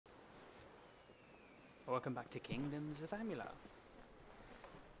Welcome back to Kingdoms of Amalur.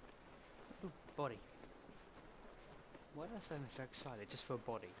 Ooh, body. Why did I say I'm so excited? Just for a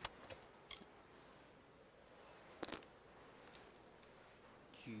body.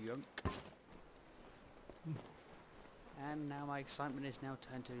 Junk. And now my excitement is now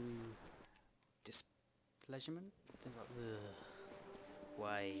turned to displeasurement. Ugh.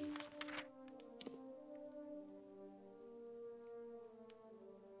 Why?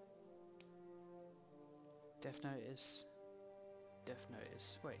 Death notice. Death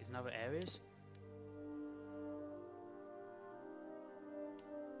notice. Wait, is another areas?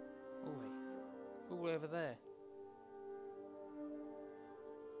 Oh wait. All over there.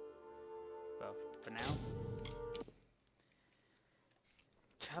 Well, for now.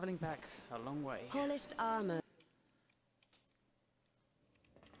 Travelling back a long way. Polished armor.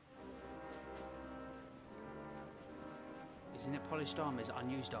 Isn't it polished armor? Is it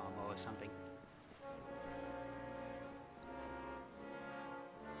unused armor or something?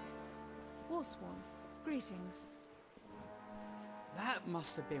 Warsworn, greetings. That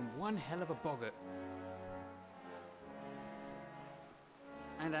must have been one hell of a boggart.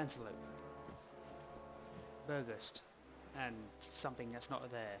 And antelope. Burgust. And something that's not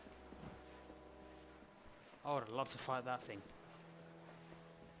there. I would have loved to fight that thing.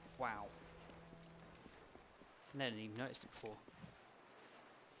 Wow. I didn't even noticed it before.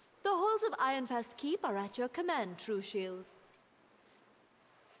 The halls of Ironfast Keep are at your command, True Shield.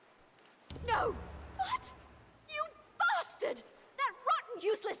 No! What? You bastard! That rotten,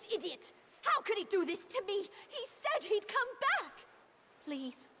 useless idiot! How could he do this to me? He said he'd come back!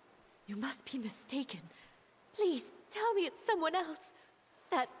 Please, you must be mistaken. Please, tell me it's someone else.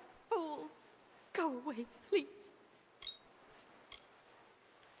 That fool. Go away, please.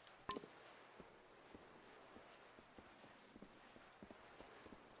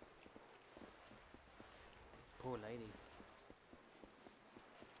 Poor lady.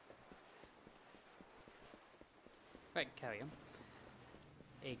 Right, carry on.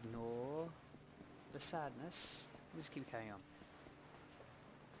 Ignore the sadness. Just keep carrying on.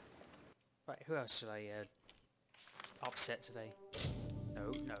 Right, who else should I upset today?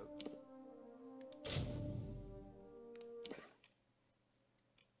 No, no.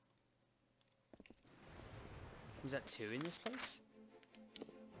 Was that two in this place?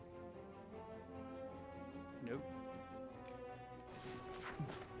 Nope.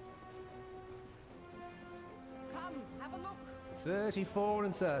 Come, have a look. 34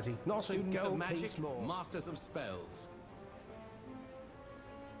 and 30. Not a Students of gold magic, piece more. masters of spells.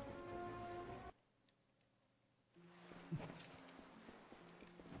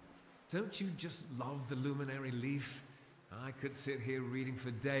 Don't you just love the luminary leaf? I could sit here reading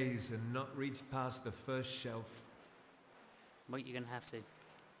for days and not reach past the first shelf. Wait, you're gonna have to.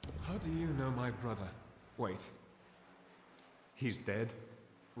 How do you know my brother? Wait. He's dead?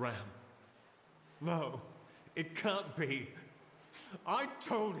 Ram? No, it can't be. I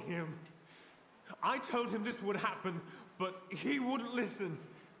told him this would happen, but he wouldn't listen.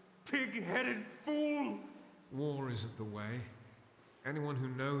 Pig-headed fool! War isn't the way. Anyone who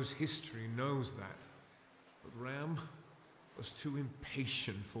knows history knows that. But Ram was too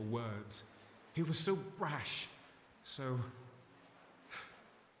impatient for words. He was so brash, so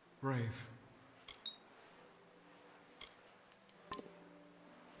brave.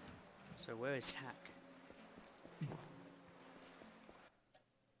 So where is Tack?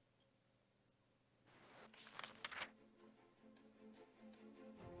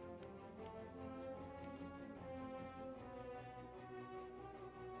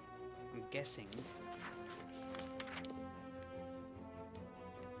 I'm guessing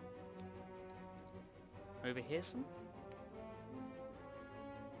over here some?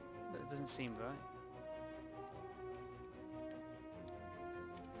 That doesn't seem right.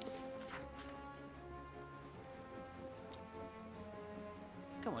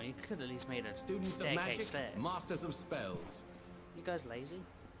 Come on, you could at least made a Students of staircase magic, there. masters of spells. You guys lazy?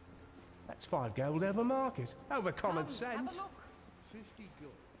 That's 5 gold over market. Over common sense. Have a look. 50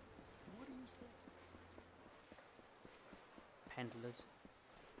 gold. What do you say? Pendlers.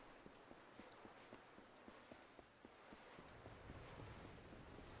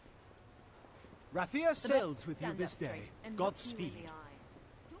 Rathia sails with you this day. Godspeed.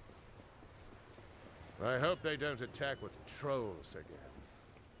 I hope they don't attack with trolls again.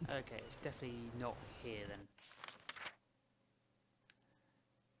 Okay, it's definitely not here then.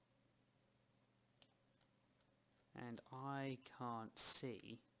 And I can't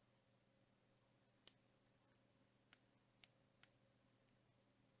see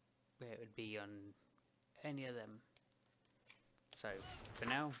where it would be on any of them. So, for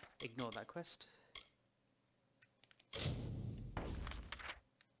now, ignore that quest.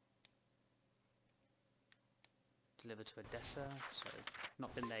 delivered to Adessa, so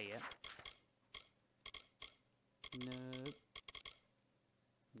not been there yet. Nope.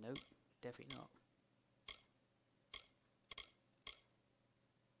 Nope, definitely not.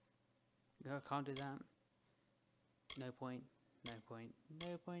 No, I can't do that. No point, no point,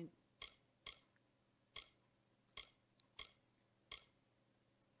 no point.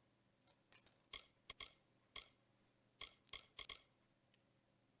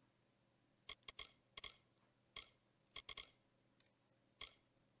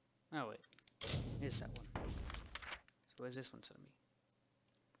 Oh wait, here's that one. So where's this one telling me?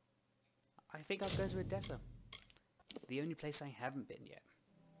 I think I'll go to Adessa. The only place I haven't been yet.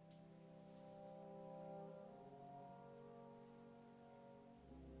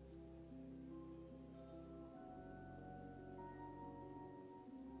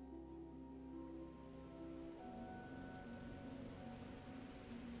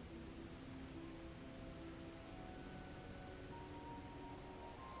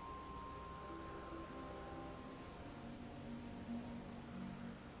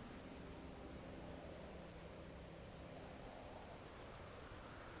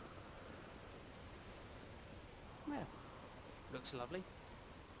 Yeah, looks lovely.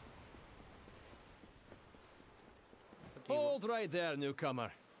 What do you want? Hold right there,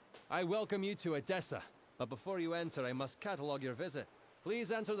 newcomer. I welcome you to Adessa, but before you enter, I must catalogue your visit.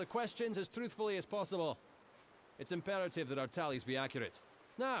 Please answer the questions as truthfully as possible. It's imperative that our tallies be accurate.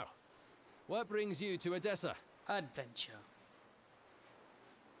 Now, what brings you to Adessa? Adventure.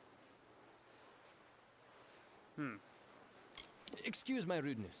 Excuse my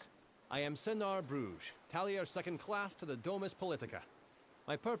rudeness. I am Senar Bruges, tallier second class to the Domus Politica.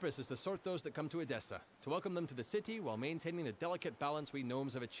 My purpose is to sort those that come to Adessa, to welcome them to the city while maintaining the delicate balance we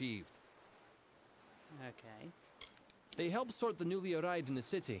gnomes have achieved. Okay. They help sort the newly arrived in the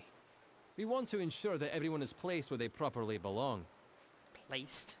city. We want to ensure that everyone is placed where they properly belong.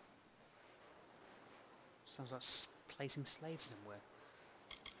 Placed. Sounds like placing slaves somewhere.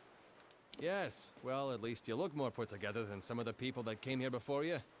 Yes, well, at least you look more put together than some of the people that came here before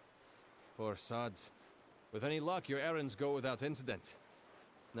you. Poor sods. With any luck, your errands go without incident.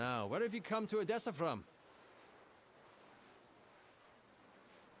 Now, where have you come to Adessa from?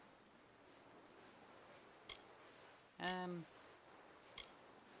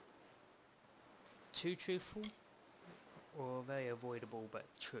 Too truthful? Or very avoidable but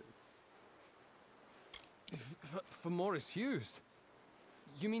true? For Morris Hughes?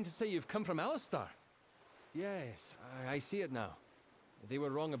 You mean to say you've come from Alistar? Yes, I see it now. They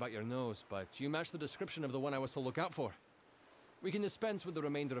were wrong about your nose, but you match the description of the one I was to look out for. We can dispense with the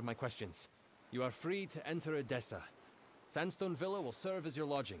remainder of my questions. You are free to enter Adessa. Sandstone Villa will serve as your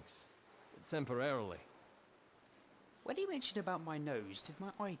lodgings. Temporarily. When you mentioned about my nose, did my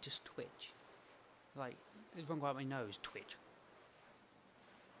eye just twitch? Like, it's wrong about my nose, twitch.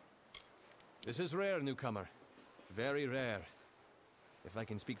 This is rare, newcomer. Very rare. If I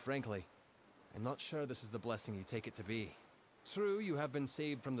can speak frankly, I'm not sure this is the blessing you take it to be. True, you have been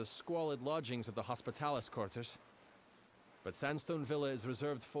saved from the squalid lodgings of the Hospitalis quarters. But Sandstone Villa is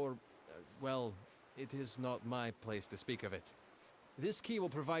reserved for, well, it is not my place to speak of it. This key will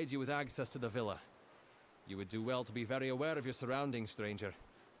provide you with access to the villa. You would do well to be very aware of your surroundings, stranger.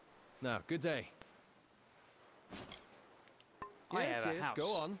 Now, good day. I Yes, have a yes, house.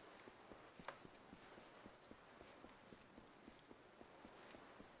 go on.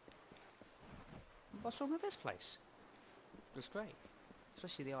 What's wrong with this place? Looks great.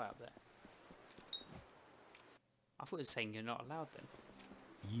 Especially the eye up there. I thought it was saying you're not allowed then.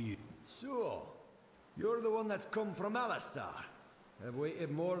 You. So, you're the one that's come from Alistar. I've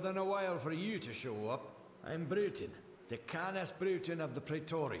waited more than a while for you to show up. I'm Bruton, the Canis Bruton of the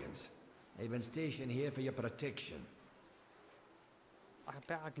Praetorians. I've been stationed here for your protection. I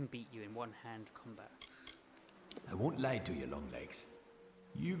bet I can beat you in one-hand combat. I won't lie to you, Longlegs.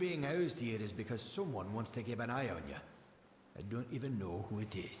 You being housed here is because someone wants to keep an eye on you. I don't even know who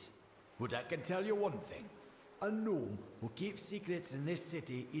it is. But I can tell you one thing. A gnome who keeps secrets in this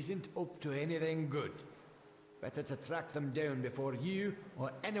city isn't up to anything good. Better to track them down before you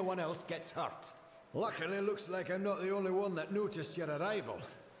or anyone else gets hurt. Luckily, looks like I'm not the only one that noticed your arrival.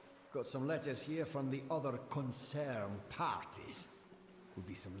 Got some letters here from the other concerned parties. Could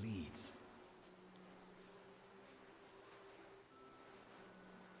be some leads.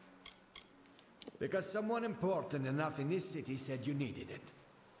 Because someone important enough in this city said you needed it.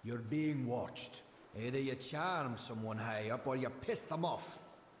 You're being watched. Either you charm someone high up or you piss them off.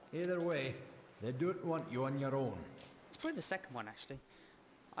 Either way, they don't want you on your own. It's probably the second one, actually.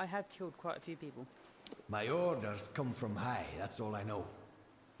 I have killed quite a few people. My orders come from high, that's all I know.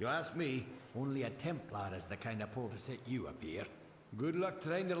 You ask me, only a Templar is the kind of pull to set you up here. Good luck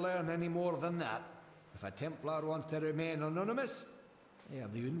trying to learn any more than that. If a Templar wants to remain anonymous, they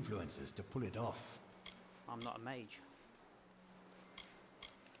have the influences to pull it off. I'm not a mage.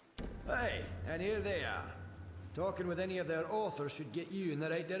 Hey, and here they are. Talking with any of their authors should get you in the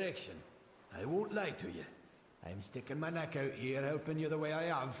right direction. I won't lie to you. I'm sticking my neck out here helping you the way I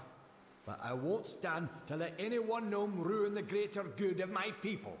have. But I won't stand to let any one gnome ruin the greater good of my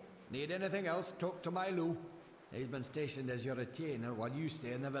people. Need anything else, talk to Milo. He's been stationed as your retainer while you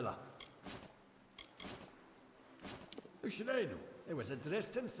stay in the villa. Who should I know? It was a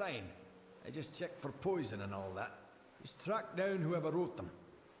Dresden sign. I just checked for poison and all that. Just track down whoever wrote them.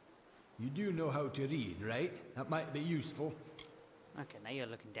 You do know how to read, right? That might be useful. Okay, now you're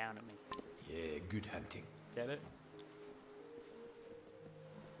looking down at me. Yeah, good hunting. Get it?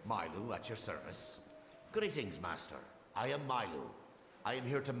 Milo at your service. Greetings, Master. I am Milo. I am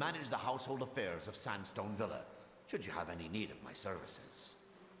here to manage the household affairs of Sandstone Villa, should you have any need of my services.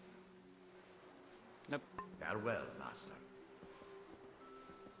 Nope. Farewell, Master.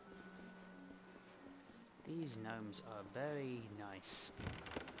 These gnomes are very nice.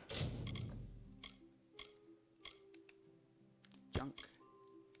 Junk.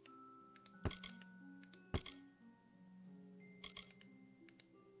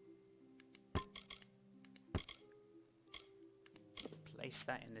 Place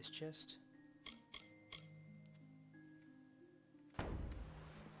that in this chest.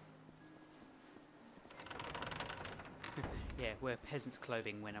 Yeah, wear peasant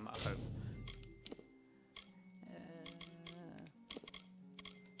clothing when I'm at home.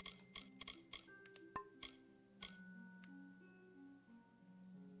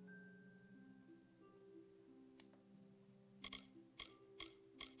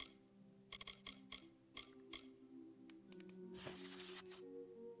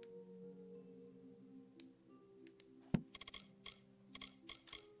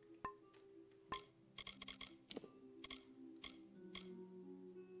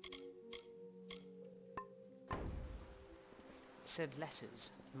 Said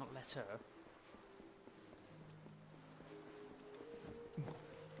letters, not letter.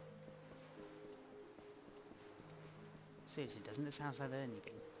 Seriously, doesn't it sound like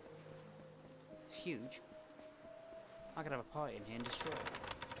anything? It's huge. I could have a party in here and destroy it.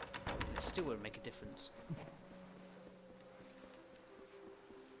 And it still wouldn't make a difference.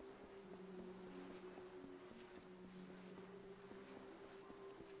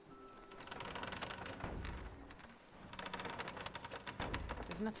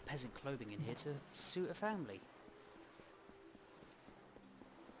 There's enough peasant clothing in here to suit a family.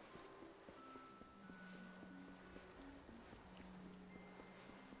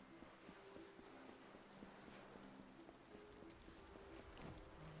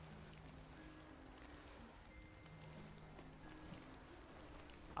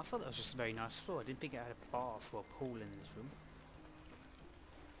 I thought that was just a very nice floor. I didn't think it had a bath or a pool in this room.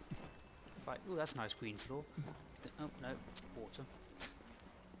 It's like, oh, that's a nice green floor. Oh, no, it's water.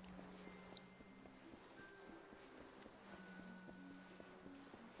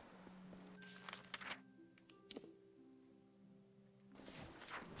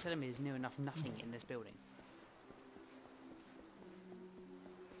 Telling me there's near enough nothing in this building.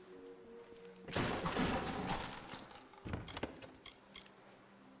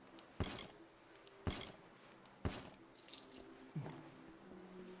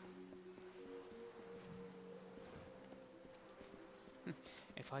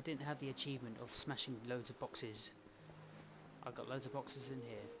 If I didn't have the achievement of smashing loads of boxes, I've got loads of boxes in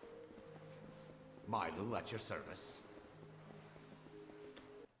here. Milo at your service.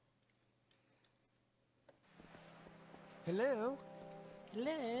 Hello?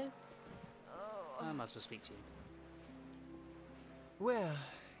 Hello? I might as well speak to you. Well,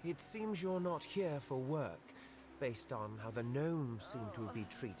 it seems you're not here for work, based on how the gnomes seem to be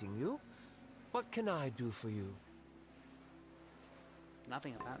treating you. What can I do for you?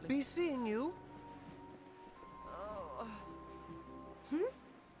 Nothing apparently. Be seeing you?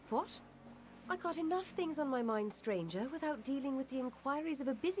 What? I got enough things on my mind, stranger, without dealing with the inquiries of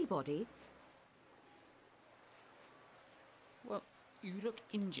a busybody. Well, you look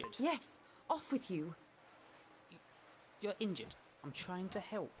injured. Yes, off with you. You're injured. I'm trying to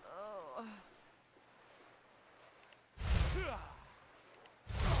help.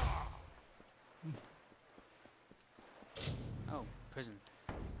 Oh, prison.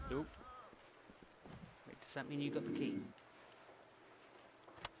 Nope. Wait, does that mean you got the key?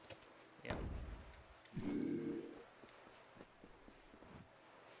 Yep.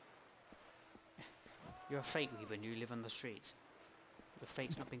 You're a fake weaver and you live on the streets. Your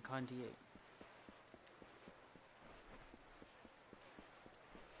fate's not been kind to you.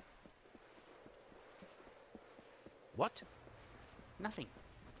 What? Nothing.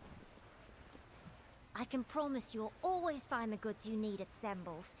 I can promise you'll always find the goods you need at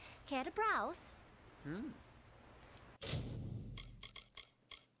Semble's. Care to browse?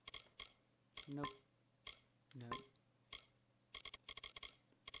 Nope. Nope.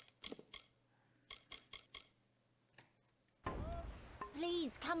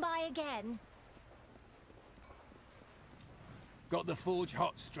 Please, come by again. Got the forge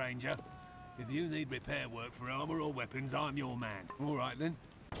hot, stranger. If you need repair work for armor or weapons, I'm your man. All right, then.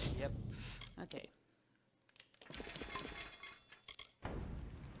 Yep. Okay.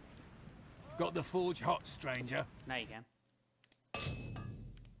 Got the forge hot, stranger. Now you can.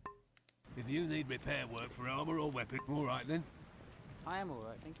 If you need repair work for armor or weapon, all right, then. I am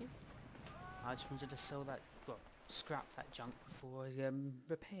alright, thank you. I just wanted to sell that, well, scrap that junk before I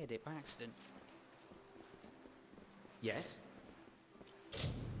repaired it by accident. Yes?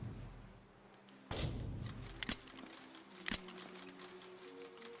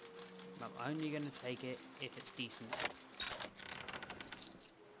 I'm only going to take it if it's decent.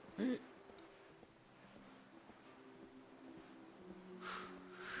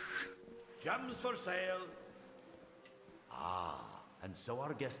 Gems for sale. Ah, and so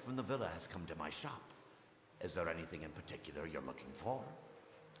our guest from the villa has come to my shop. Is there anything in particular you're looking for?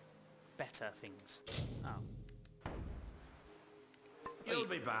 Better things. Oh. You'll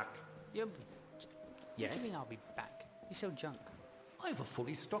be back. Yes? What do Yes? you mean I'll be back? You sell junk. I've a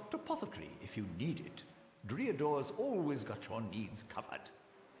fully stocked apothecary if you need it. Driador's always got your needs covered.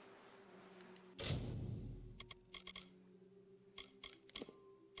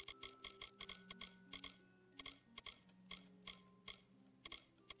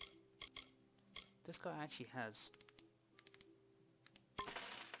 This guy actually has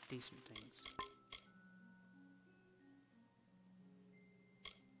decent things.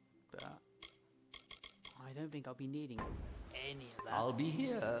 But I don't think I'll be needing any of that. I'll be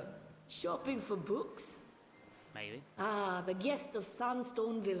here. Shopping for books? Maybe. Ah, the guest of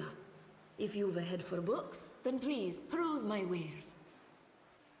Sandstone Villa. If you've a head for books, then please peruse my wares.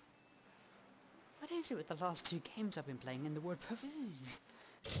 What is it with the last two games I've been playing and the word peruse?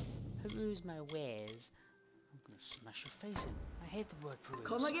 Peruse my wares. I'm gonna smash your face in. I hate the word peruse.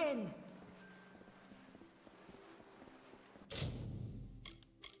 Come again.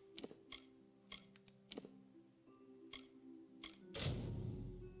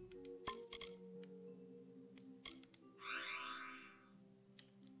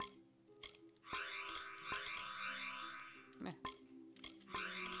 Meh.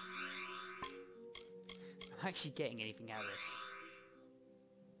 I'm actually getting anything out of this.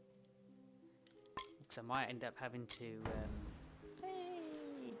 Because I might end up having to,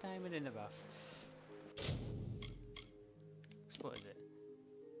 hey, diamond in the rough. What is it?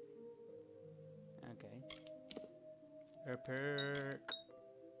 Okay. A perk.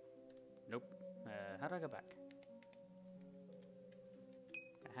 Nope. How do I go back?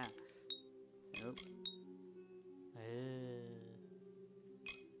 Aha. Nope.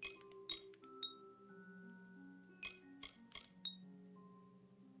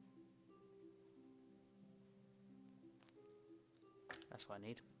 That's what I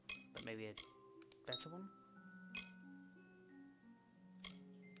need, but maybe a better one?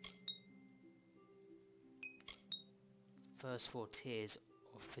 First 4 tiers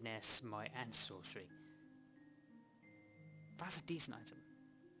of finesse, might and sorcery. That's a decent item.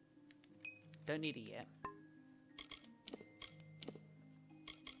 Don't need it yet.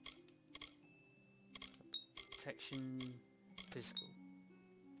 Protection, physical.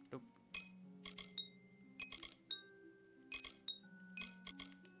 Nope.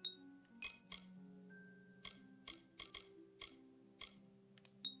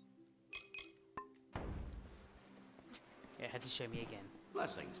 Yeah, it had to show me again.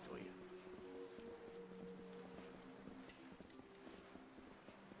 Blessings to you.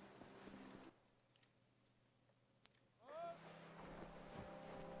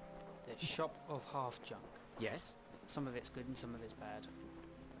 The shop of half junk. Yes? Some of it's good and some of it's bad.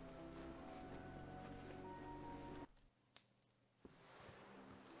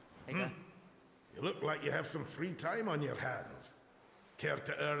 There you go. You look like you have some free time on your hands. Care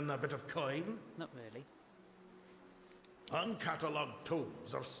to earn a bit of coin? Not really. Uncatalogued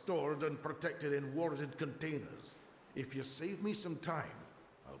tomes are stored and protected in warded containers. If you save me some time,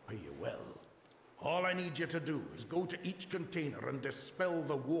 I'll pay you well. All I need you to do is go to each container and dispel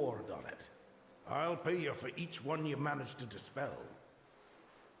the ward on it. I'll pay you for each one you manage to dispel.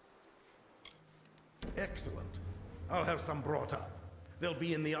 Excellent. I'll have some brought up. They'll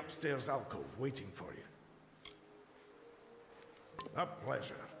be in the upstairs alcove waiting for you. A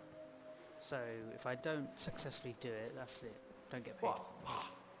pleasure. So, if I don't successfully do it, that's it. Don't get paid. What?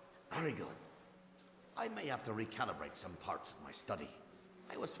 Ah, very good. I may have to recalibrate some parts of my study.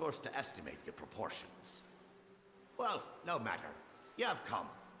 I was forced to estimate your proportions. Well, no matter. You have come.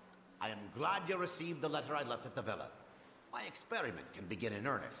 I am glad you received the letter I left at the villa. My experiment can begin in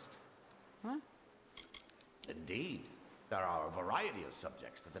earnest. Huh? Indeed. There are a variety of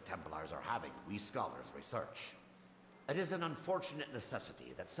subjects that the Templars are having we scholars research. It is an unfortunate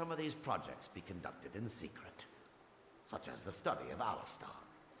necessity that some of these projects be conducted in secret, such as the study of Alistar.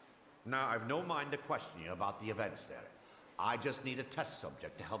 Now, I've no mind to question you about the events there. I just need a test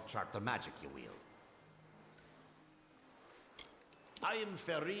subject to help chart the magic you wield. I am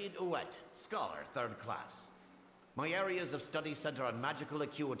Farid Ouet, scholar, 3rd class. My areas of study center on magical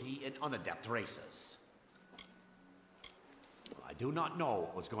acuity in unadept races. I do not know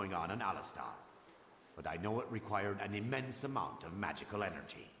what was going on in Alistar, but I know it required an immense amount of magical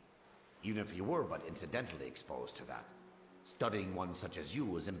energy. Even if you were but incidentally exposed to that, studying one such as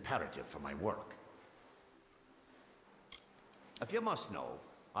you is imperative for my work. If you must know,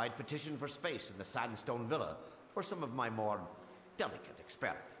 I'd petitioned for space in the Sandstone Villa for some of my more delicate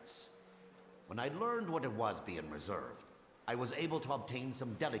experiments. When I learned what it was being reserved, I was able to obtain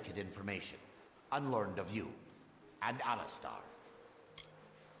some delicate information, unlearned of you, and Alistar.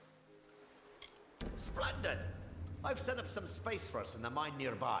 Splendid! I've set up some space for us in the mine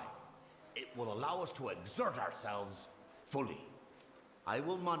nearby. It will allow us to exert ourselves fully. I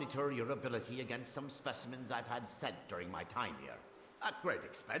will monitor your ability against some specimens I've had sent during my time here. At great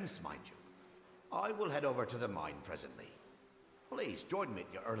expense, mind you. I will head over to the mine presently. Please join me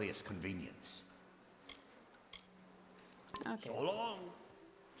at your earliest convenience. Okay. So long.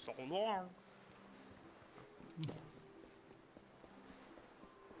 So long.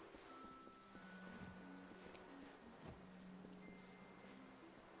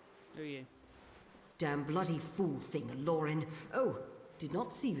 Who are you? Damn bloody fool thing, Lauren. Oh, did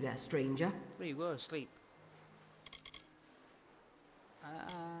not see you there, stranger. Well, you were asleep.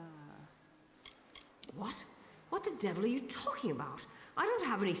 What? What the devil are you talking about? I don't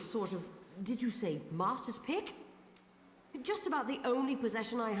have any sort of... Did you say master's pick? Just about the only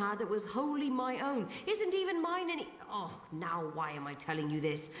possession I had that was wholly my own. Isn't even mine any... Oh, now why am I telling you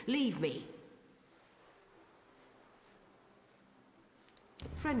this? Leave me.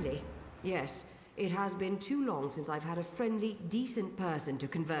 Friendly? Yes. It has been too long since I've had a friendly, decent person to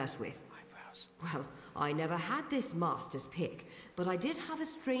converse with. Eyebrows. Well, I never had this master's pick, but I did have a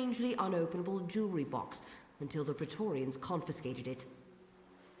strangely unopenable jewelry box until the Praetorians confiscated it.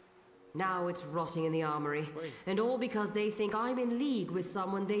 Now it's rotting in the armory, and all because they think I'm in league with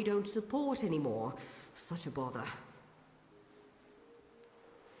someone they don't support anymore. Such a bother.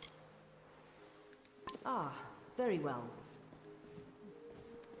 Ah, very well.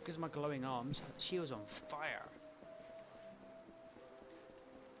 Because of my glowing arms, she was on fire.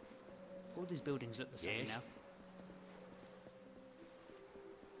 All these buildings look the same now.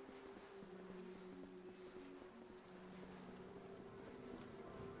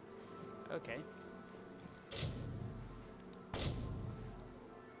 Okay.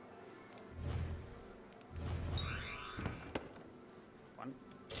 One.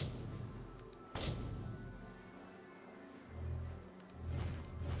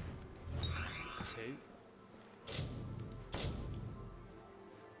 Two.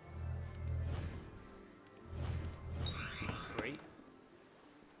 Three.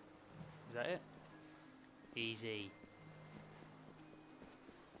 Is that it? Easy.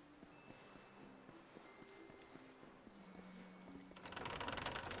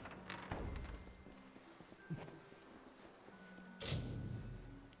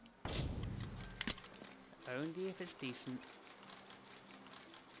 Only if it's decent.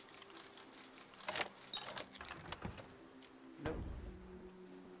 Nope.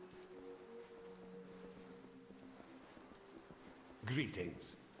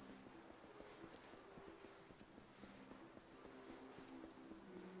 Greetings.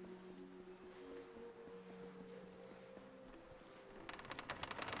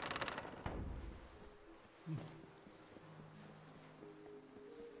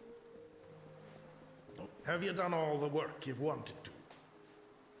 Have you done all the work you've wanted to?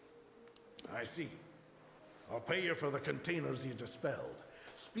 I see. I'll pay you for the containers you dispelled.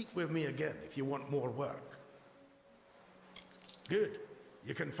 Speak with me again if you want more work. Good.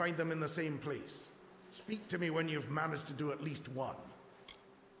 You can find them in the same place. Speak to me when you've managed to do at least one.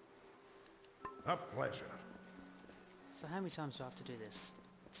 A pleasure. So how many times do I have to do this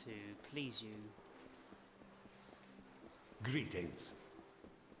to please you? Greetings.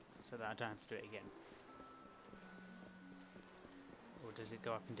 so that I don't have to do it again. Or does it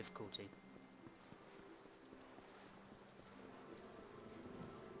go up in difficulty?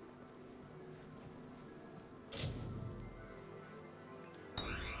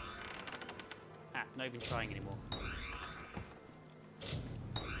 Ah, not even trying anymore.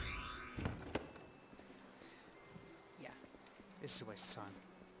 Yeah, this is a waste of time.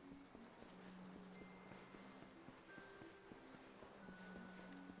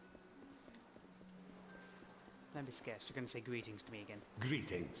 Don't be scared, you're going to say greetings to me again.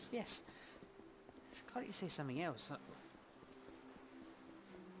 Greetings. Yes. Can't you say something else?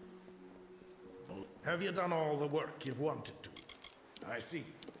 Have you done all the work you've wanted to? I see.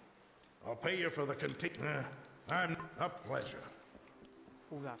 I'll pay you for the container. And a pleasure.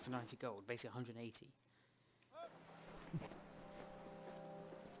 All that for 90 gold, basically 180.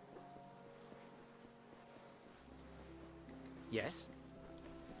 Yes?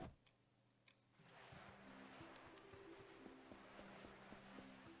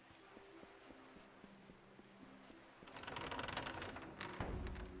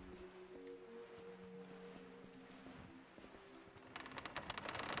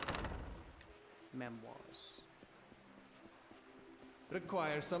 Memoirs.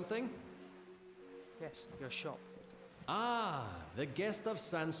 Require something? Yes, your shop. Ah, the guest of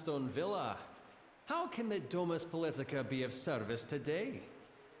Sandstone Villa. How can the Domus Politica be of service today?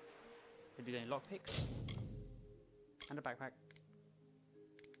 Have you got any lockpicks? And a backpack.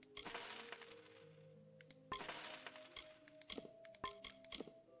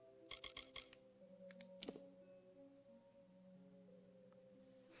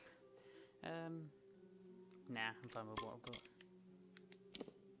 Nah, I'm fine with what I've got.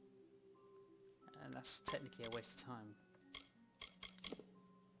 And that's technically a waste of time.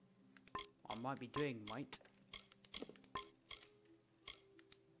 I might be doing, mate.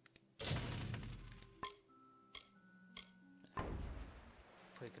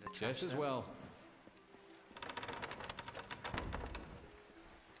 Probably could have Just as that. well.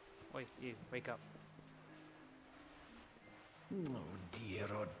 Wait, you, wake up. Oh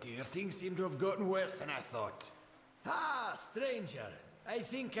dear, things seem to have gotten worse than I thought. Ah, stranger, I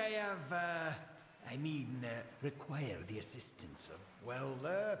think I have, require the assistance of, well,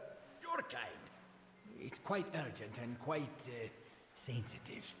 your kind. It's quite urgent and quite,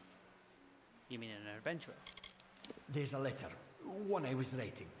 sensitive. You mean an adventurer? There's a letter, one I was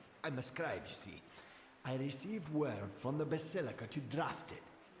writing. I'm a scribe, you see. I received word from the Basilica to draft it,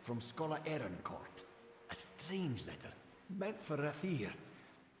 from Scholar Ehrencourt. A strange letter, meant for Rathir.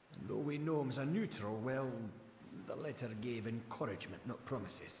 And though we gnomes are neutral, well, the letter gave encouragement, not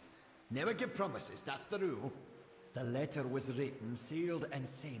promises. Never give promises, that's the rule. The letter was written, sealed and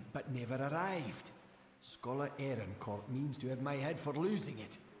sent, but never arrived. Scholar Ehrencourt means to have my head for losing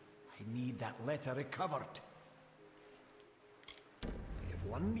it. I need that letter recovered. I have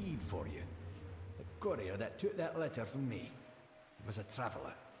one need for you. The courier that took that letter from me was a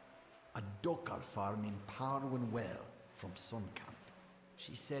traveller. A docker farm in Parwin Well from Suncamp.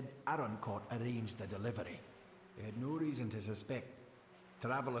 She said Ehrencourt arranged the delivery. They had no reason to suspect.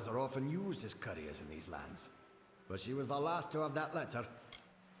 Travellers are often used as couriers in these lands. But she was the last to have that letter.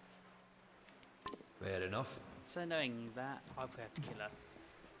 Fair enough. So knowing that, I would have to kill her.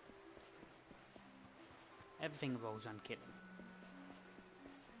 Everything revolves around killing.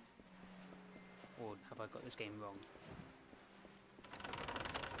 Or have I got this game wrong?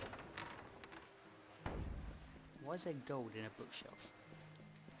 Why is there gold in a bookshelf?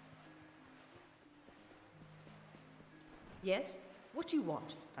 Yes? What do you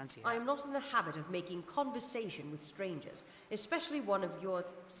want? Fancy I hat. am not in the habit of making conversation with strangers, especially one of your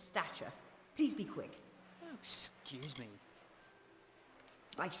stature. Please be quick. Oh, excuse me.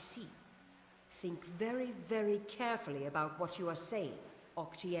 I see. Think very, very carefully about what you are saying.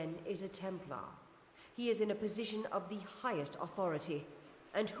 Octien is a Templar. He is in a position of the highest authority.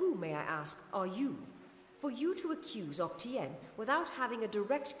 And who, may I ask, are you? For you to accuse Octien without having a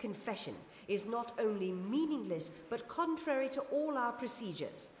direct confession is not only meaningless, but contrary to all our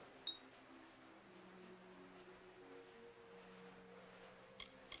procedures.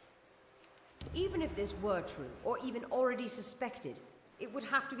 Even if this were true, or even already suspected, it would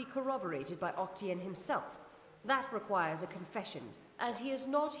have to be corroborated by Octien himself. That requires a confession. As he is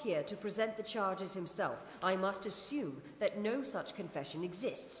not here to present the charges himself, I must assume that no such confession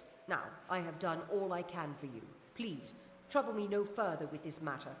exists. Now, I have done all I can for you. Please, trouble me no further with this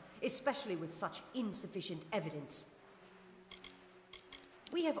matter, especially with such insufficient evidence.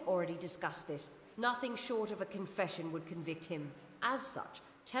 We have already discussed this. Nothing short of a confession would convict him. As such,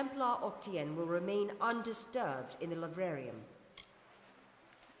 Templar Octien will remain undisturbed in the Livrarium.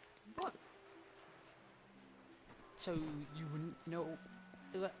 What? So you wouldn't know...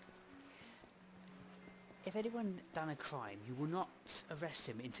 If anyone done a crime, you will not arrest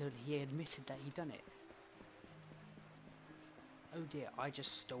him until he admitted that he done it. Oh dear, I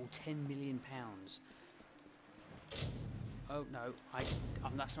just stole £10 million. Oh no,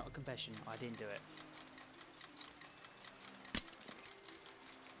 that's not a confession. I didn't do it.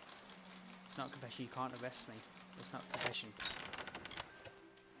 It's not a confession. You can't arrest me. It's not a confession.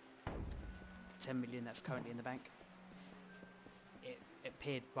 The 10 million that's currently in the bank. It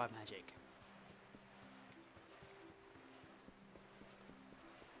appeared by magic.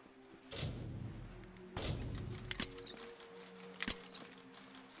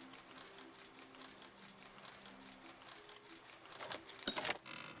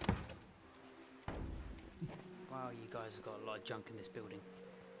 Wow, you guys have got a lot of junk in this building.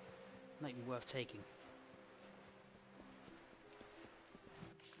 Not even worth taking.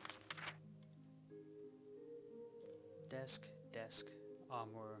 Desk,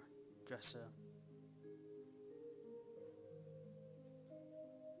 armor, dresser.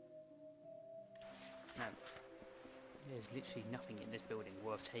 No. There's literally nothing in this building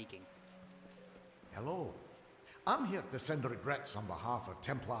worth taking. Hello. I'm here to send regrets on behalf of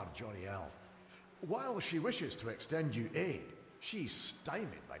Templar Joriel. While she wishes to extend you aid, she's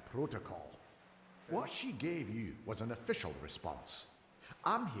stymied by protocol. What she gave you was an official response.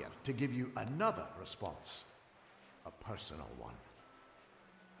 I'm here to give you another response. A personal one.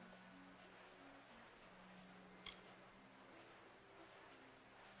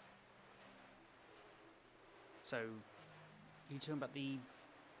 So, you talking about the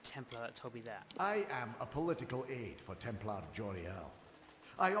Templar that told me that? I am a political aide for Templar Joriel.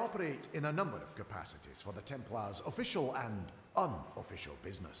 I operate in a number of capacities for the Templars' official and unofficial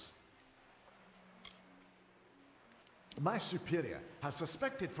business. My superior has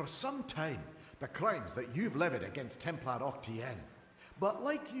suspected for some time the crimes that you've levied against Templar Octien. But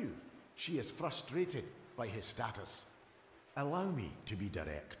like you, she is frustrated by his status. Allow me to be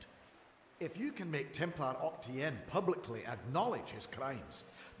direct. If you can make Templar Octien publicly acknowledge his crimes,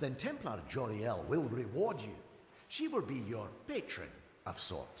 then Templar Joriel will reward you. She will be your patron of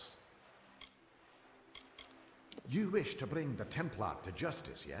sorts. You wish to bring the Templar to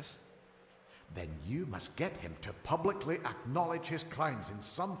justice, yes? Then you must get him to publicly acknowledge his crimes in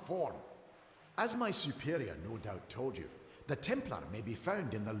some form. As my superior no doubt told you, the Templar may be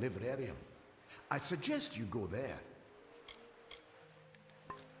found in the livrarium. I suggest you go there.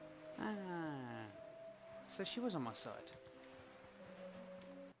 So she was on my side.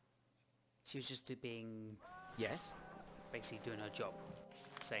 She was just being... Yes? Basically doing her job.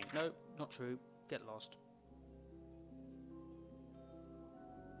 Saying, no, not true, get lost.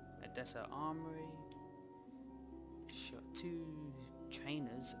 Adessa Armory. Shot 2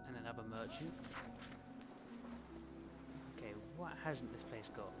 trainers and another merchant. Okay, what hasn't this place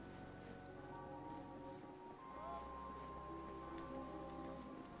got?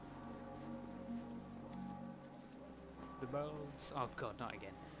 The bells. Oh god, not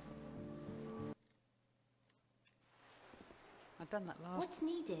again. I've done that last. What's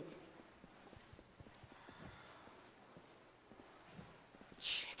needed?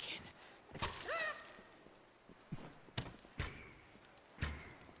 Chicken.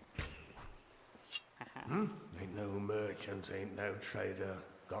 Ain't no merchant, ain't no trader.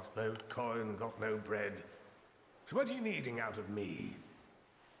 Got no coin, got no bread. So what are you needing out of me?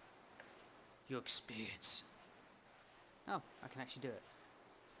 Your experience. Oh, I can actually do it.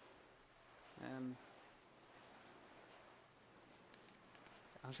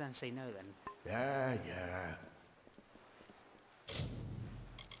 I was going to say no then. Yeah.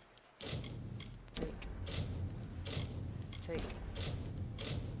 Take.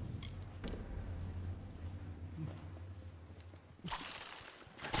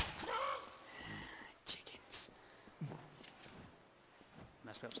 Chickens.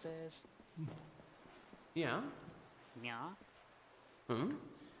 Must be upstairs. Yeah? Yeah?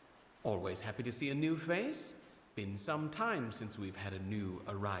 Always happy to see a new face. Been some time since we've had a new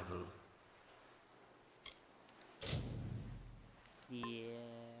arrival. Yeah.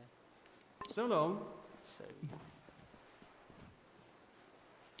 So long. So.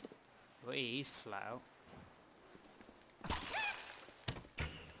 Well, he's flat out.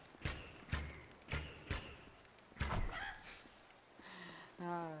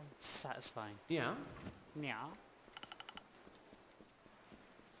 Satisfying. Yeah? Yeah.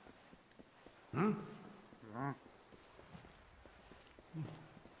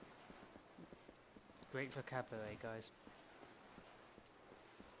 Great vocabulary, guys.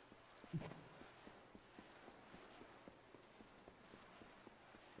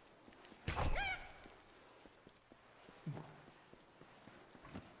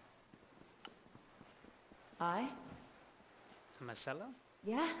 Aye? A cellar?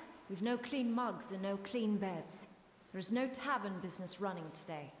 Yeah, we've no clean mugs and no clean beds. There's no tavern business running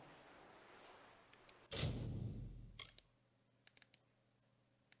today.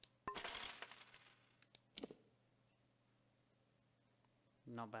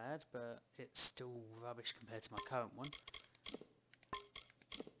 Not bad, but it's still rubbish compared to my current one.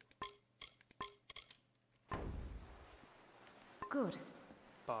 Good.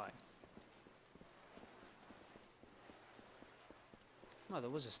 Bye. Oh, there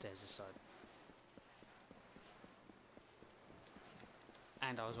was a stairs this side.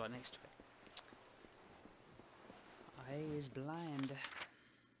 And I was right next to it. I is blind.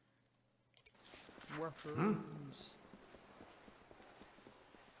 Weapons.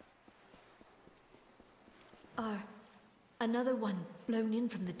 Another one blown in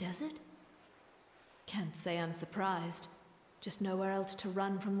from the desert? Can't say I'm surprised. Just nowhere else to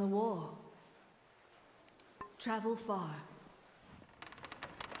run from the war. Travel far.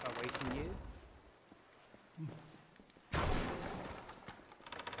 Away from you?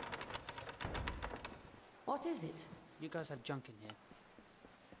 What is it? You guys have junk in here.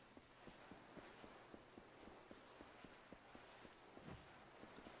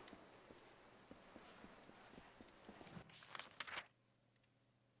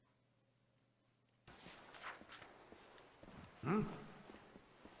 I'm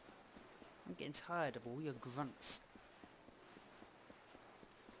getting tired of all your grunts.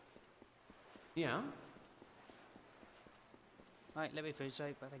 Yeah? Right, let me through,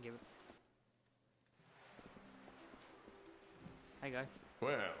 sorry, but thank you. Hey, guy.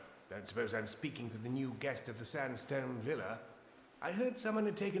 Well, don't suppose I'm speaking to the new guest of the Sandstone Villa. I heard someone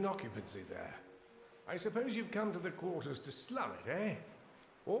had taken occupancy there. I suppose you've come to the quarters to slum it, eh?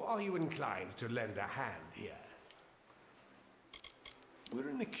 Or are you inclined to lend a hand here? We're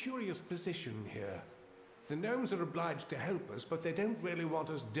in a curious position here. The gnomes are obliged to help us, but they don't really want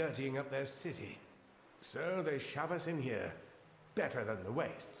us dirtying up their city. So they shove us in here. Better than the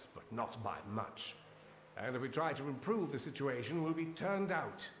wastes, but not by much. And if we try to improve the situation, we'll be turned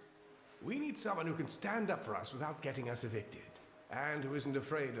out. We need someone who can stand up for us without getting us evicted, and who isn't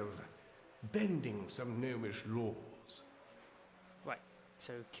afraid of bending some gnomish laws. Right,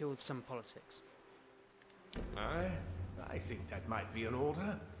 so killed some politics. I think that might be in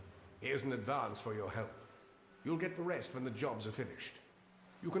order. Here's an advance for your help. You'll get the rest when the jobs are finished.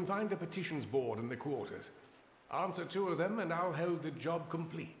 You can find the petitions board in the quarters. Answer 2 of them, and I'll hold the job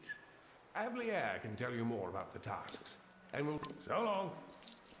complete. Ablier can tell you more about the tasks. And we'll... So long!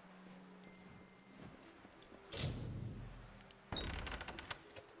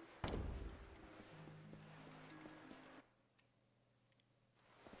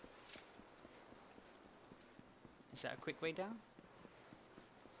 Is that a quick way down?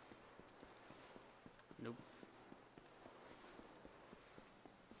 Nope.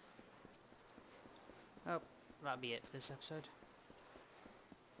 Oh, that'll be it for this episode.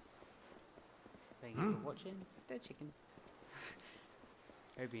 Thank you for watching. Dead chicken.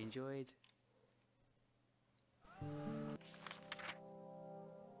 Hope you enjoyed.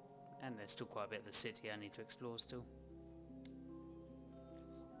 And there's still quite a bit of the city I need to explore still.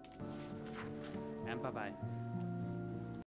 And bye bye.